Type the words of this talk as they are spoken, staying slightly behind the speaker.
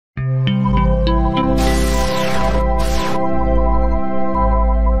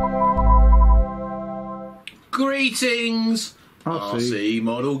Greetings, RC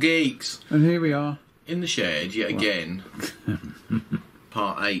Model Geeks. And here we are. In the shed, yet again.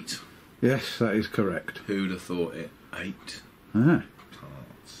 Part 8. Yes, that is correct. Who'd have thought it? 8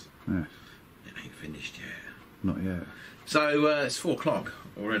 parts. Yes. It ain't finished yet. Not yet. So, it's 4 o'clock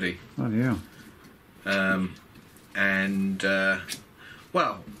already. Oh, yeah.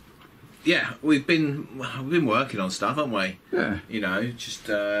 Well, yeah, we've been working on stuff, haven't we? Yeah. You know, just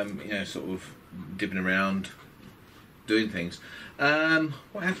you know, sort of dipping around, doing things.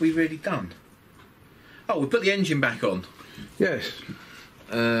 What have we really done? Oh, we put the engine back on. Yes.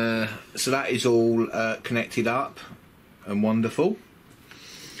 So that is all connected up and wonderful.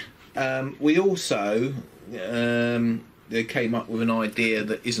 We also they came up with an idea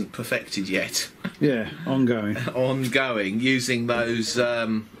that isn't perfected yet. Yeah, ongoing. Ongoing, using those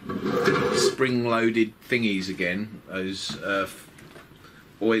spring-loaded thingies again, those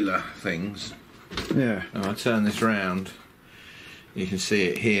oiler things. Yeah. Oh, I'll turn this round. You can see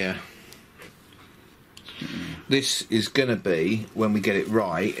it here. This is going to be, when we get it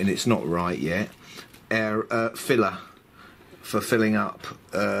right, and it's not right yet, our filler for filling up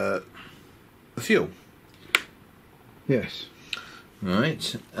the fuel. Yes.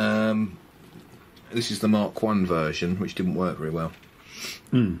 Right. This is the Mark 1 version, which didn't work very well.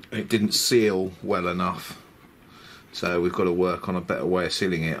 It didn't seal well enough, so we've got to work on a better way of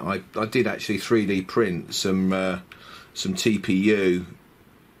sealing it. I did actually 3D print some TPU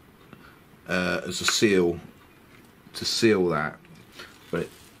as a seal to seal that, but it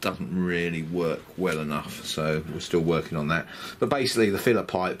doesn't really work well enough, so we're still working on that. But basically the filler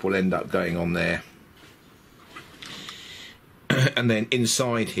pipe will end up going on there, and then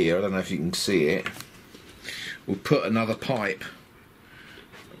inside here, I don't know if you can see it, we'll put another pipe.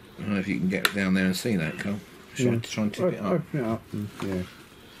 I don't know if you can get down there and see that, Carl. Try and tip it up. Open it up and, yeah.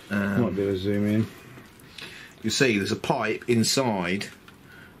 Might be able to zoom in. You see there's a pipe inside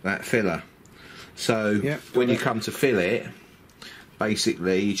that filler, so when you come to fill it,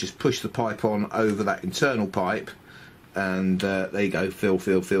 basically you just push the pipe on over that internal pipe, and there you go, fill.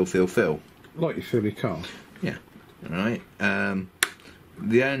 Like you fill your car. Yeah. Alright.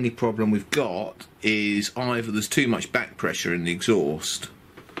 The only problem we've got is either there's too much back pressure in the exhaust,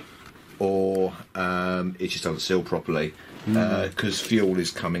 or it just doesn't seal properly, because fuel is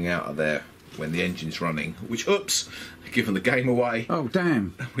coming out of there when the engine's running, which, oops, given the game away. Oh,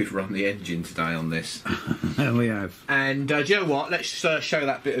 damn. We've run the engine today on this. We have. And do you know what? Let's show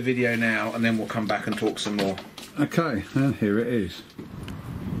that bit of video now, and then we'll come back and talk some more. Okay, and here it is.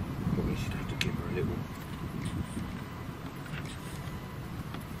 Probably should have to give her a little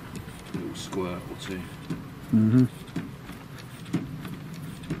squirt or two. Mm-hmm.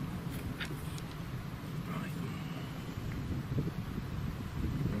 Right.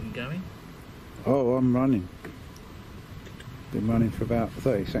 Are you going? Oh, I'm running. Been running for about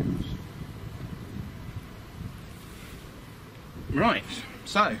 30 seconds. Right,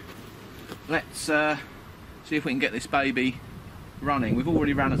 so let's see if we can get this baby running. We've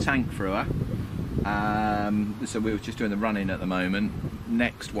already ran a tank through her, so we're just doing the running at the moment.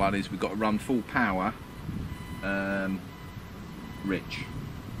 Next one is we've got to run full power, rich,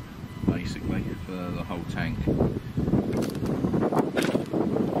 basically, for the whole tank.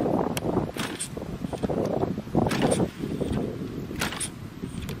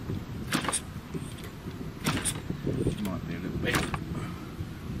 Might be a little bit.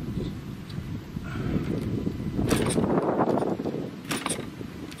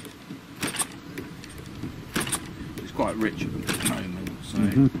 It's quite rich at the moment, so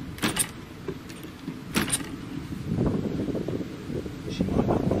she might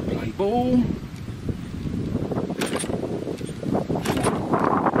not want to play ball.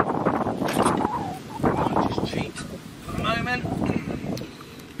 Might just cheat for the moment.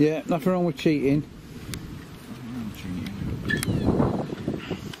 Yeah, nothing wrong with cheating.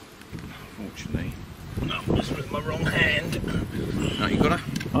 Unfortunately. No, this was my wrong hand. No, you got it?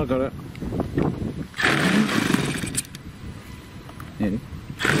 I got it. Nearly.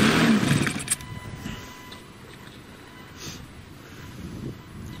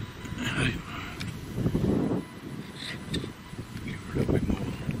 Give her a little bit more.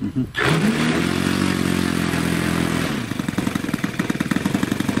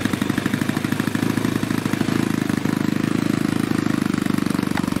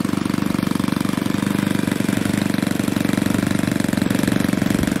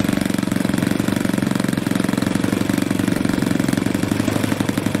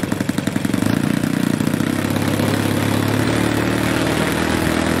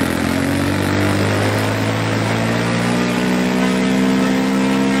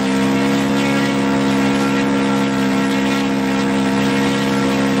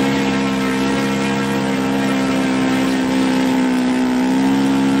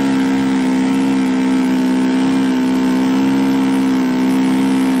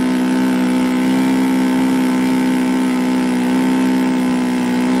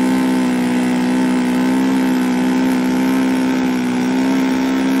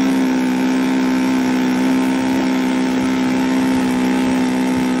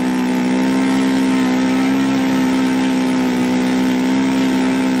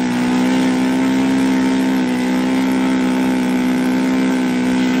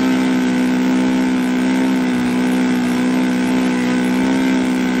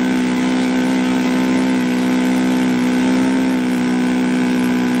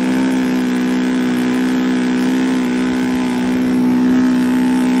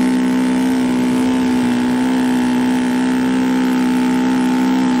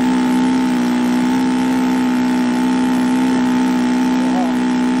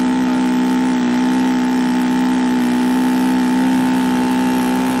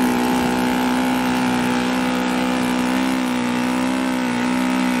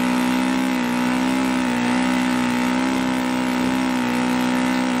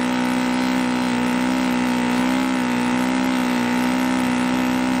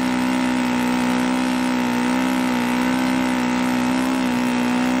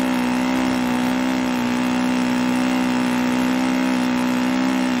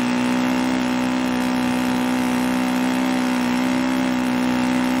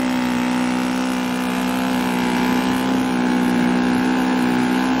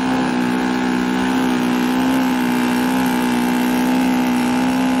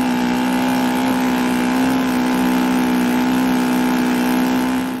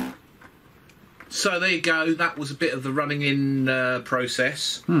 So there you go. That was a bit of the running in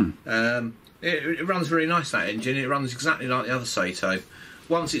process. It runs very nice, that engine. It runs exactly like the other Sato.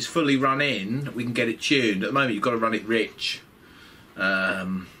 Once it's fully run in, we can get it tuned. At the moment, you've got to run it rich.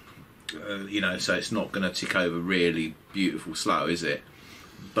 You know, so it's not going to tick over really beautiful slow, is it?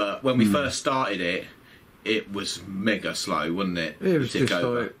 But when we first started it, it was mega slow, wasn't it? It was just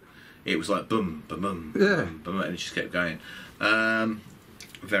over. like... It was like boom, boom, boom, Yeah. boom, boom, and it just kept going.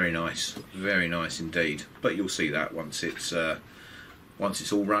 Very nice indeed. But you'll see that once it's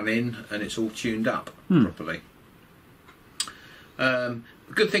all run in and it's all tuned up properly. The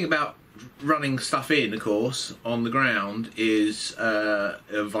good thing about running stuff in, of course, on the ground is a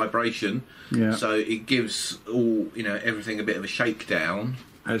vibration. Yeah. So it gives everything a bit of a shakedown.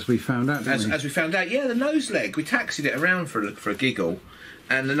 As we found out, didn't we? As we found out, yeah, the nose leg. We taxied it around for a giggle,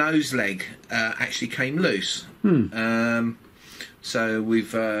 and the nose leg actually came loose. So we've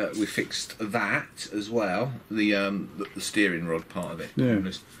fixed that as well. The steering rod part of it. Yeah.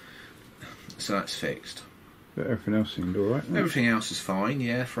 So that's fixed. But everything else seemed all right. Everything else is fine.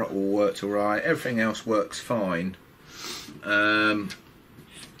 Yeah, throttle worked all right. Everything else works fine. Yeah,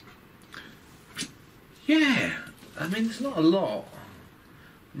 I mean, there's not a lot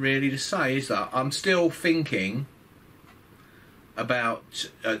really to say, is there? I'm still thinking about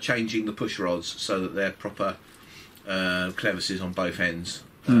changing the push rods so that they're proper clevises on both ends,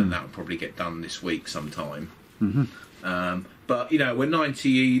 and that will probably get done this week sometime. But you know, we're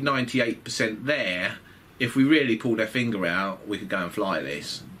 98% there. If we really pulled our finger out, we could go and fly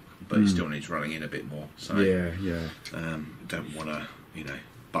this, but it still needs running in a bit more. So don't want to,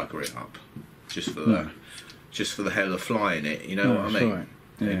 bugger it up just for the hell of flying it. You know what I mean? Right.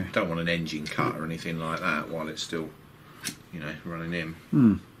 Yeah. Don't want an engine cut or anything like that while it's still, running in.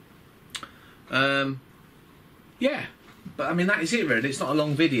 Yeah, but I mean that is it really. It's not a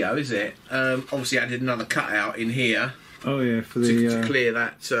long video, is it? Obviously, I did another cutout in here. Oh yeah, for the to clear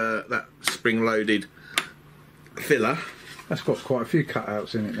that spring-loaded filler. That's got quite a few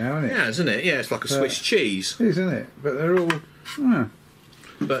cutouts in it now, isn't it? Yeah, isn't it? Yeah, it's like a Swiss cheese. It is, isn't it? But they're all...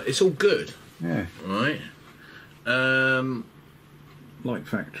 But it's all good. Yeah. Right. Like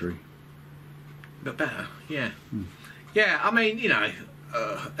factory. But better, yeah. Yeah, I mean, at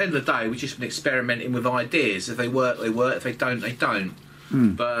the end of the day, we've just been experimenting with ideas. If they work, they work. If they don't, they don't.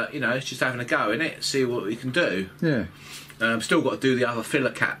 But, it's just having a go, innit? See what we can do. Yeah. Still got to do the other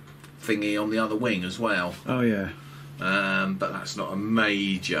filler cap thingy on the other wing as well. Oh, yeah. But that's not a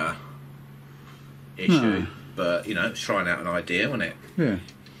major issue. No. But, it's trying out an idea, wasn't it? Yeah.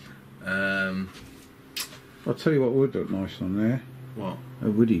 I'll tell you what would look nice on there. What? A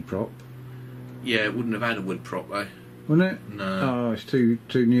woody prop. Yeah, it wouldn't have had a wood prop, though. Wouldn't it? No. Oh, it's too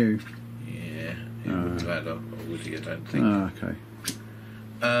new. Yeah, it wouldn't have had a woody, I don't think. Oh, okay.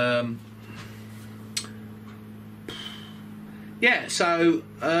 Yeah, so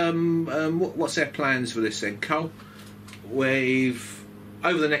what's our plans for this then, Cole?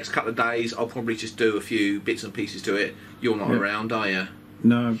 Over the next couple of days, I'll probably just do a few bits and pieces to it. You're not around, are you?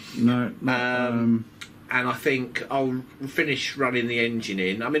 No. And I think I'll finish running the engine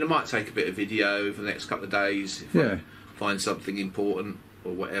in. I mean, I might take a bit of video over the next couple of days if I find something important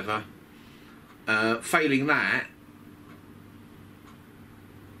or whatever. Failing that,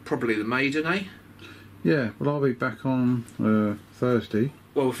 probably the maiden, eh? Yeah, well, I'll be back on Thursday.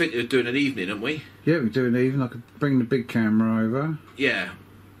 Well, we're thinking of doing an evening, aren't we? Yeah, we're doing an evening. I could bring the big camera over. Yeah.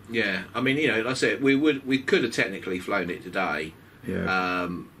 I mean, like I said, we could have technically flown it today. Yeah.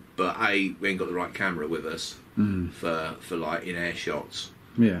 But we ain't got the right camera with us for like in air shots.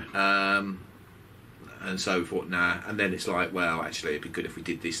 Yeah. And so we thought, nah. And then it's like, well, actually, it'd be good if we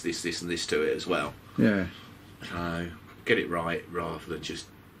did this, and this to it as well. Yeah. So get it right rather than just,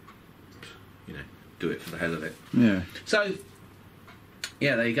 do it for the hell of it. Yeah. So,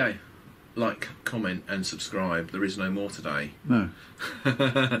 yeah, there you go. Like, comment, and subscribe. There is no more today. No.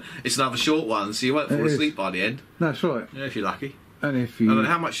 It's another short one, so you won't fall asleep by the end. That's right. Yeah, if you're lucky. And if you... And then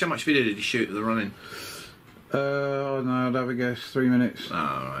how much video did you shoot of the running? No, I'd have a guess. 3 minutes. Oh,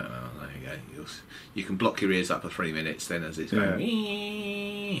 right, well, there you go. You can block your ears up for 3 minutes then as it's going.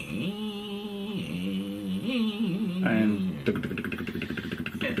 And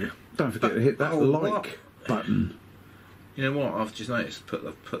don't forget to hit that like button. You know what? I've just noticed put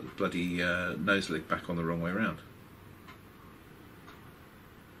the bloody nose leg back on the wrong way around.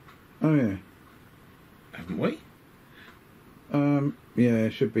 Oh yeah. Haven't we? Yeah,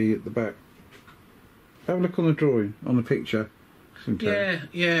 it should be at the back. Have a look on the drawing, on the picture.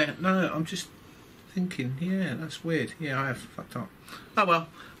 Yeah. No, I'm just thinking, yeah, that's weird. Yeah, I have fucked up. Oh well,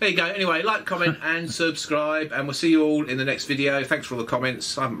 there you go. Anyway, like, comment and subscribe, and we'll see you all in the next video. Thanks for all the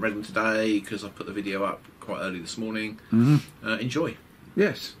comments. I haven't read them today because I put the video up quite early this morning. Enjoy.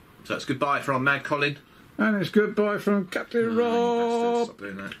 Yes. So it's goodbye from Mad Colin. And it's goodbye from Captain Rob. Stop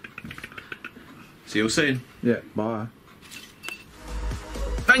doing that. See you all soon. Yeah, bye.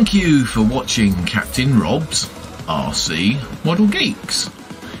 Thank you for watching Captain Rob's RC Model Geeks.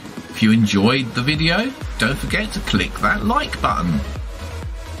 If you enjoyed the video, don't forget to click that like button.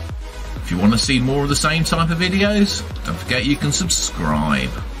 If you want to see more of the same type of videos, don't forget you can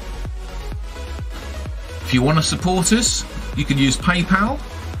subscribe. If you want to support us, you can use PayPal,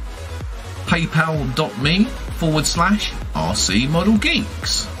 paypal.me/RC Model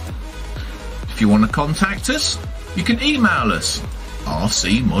Geeks. If you want to contact us, you can email us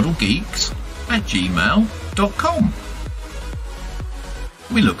rcmodelgeeks@gmail.com.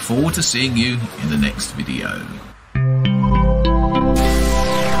 We look forward to seeing you in the next video.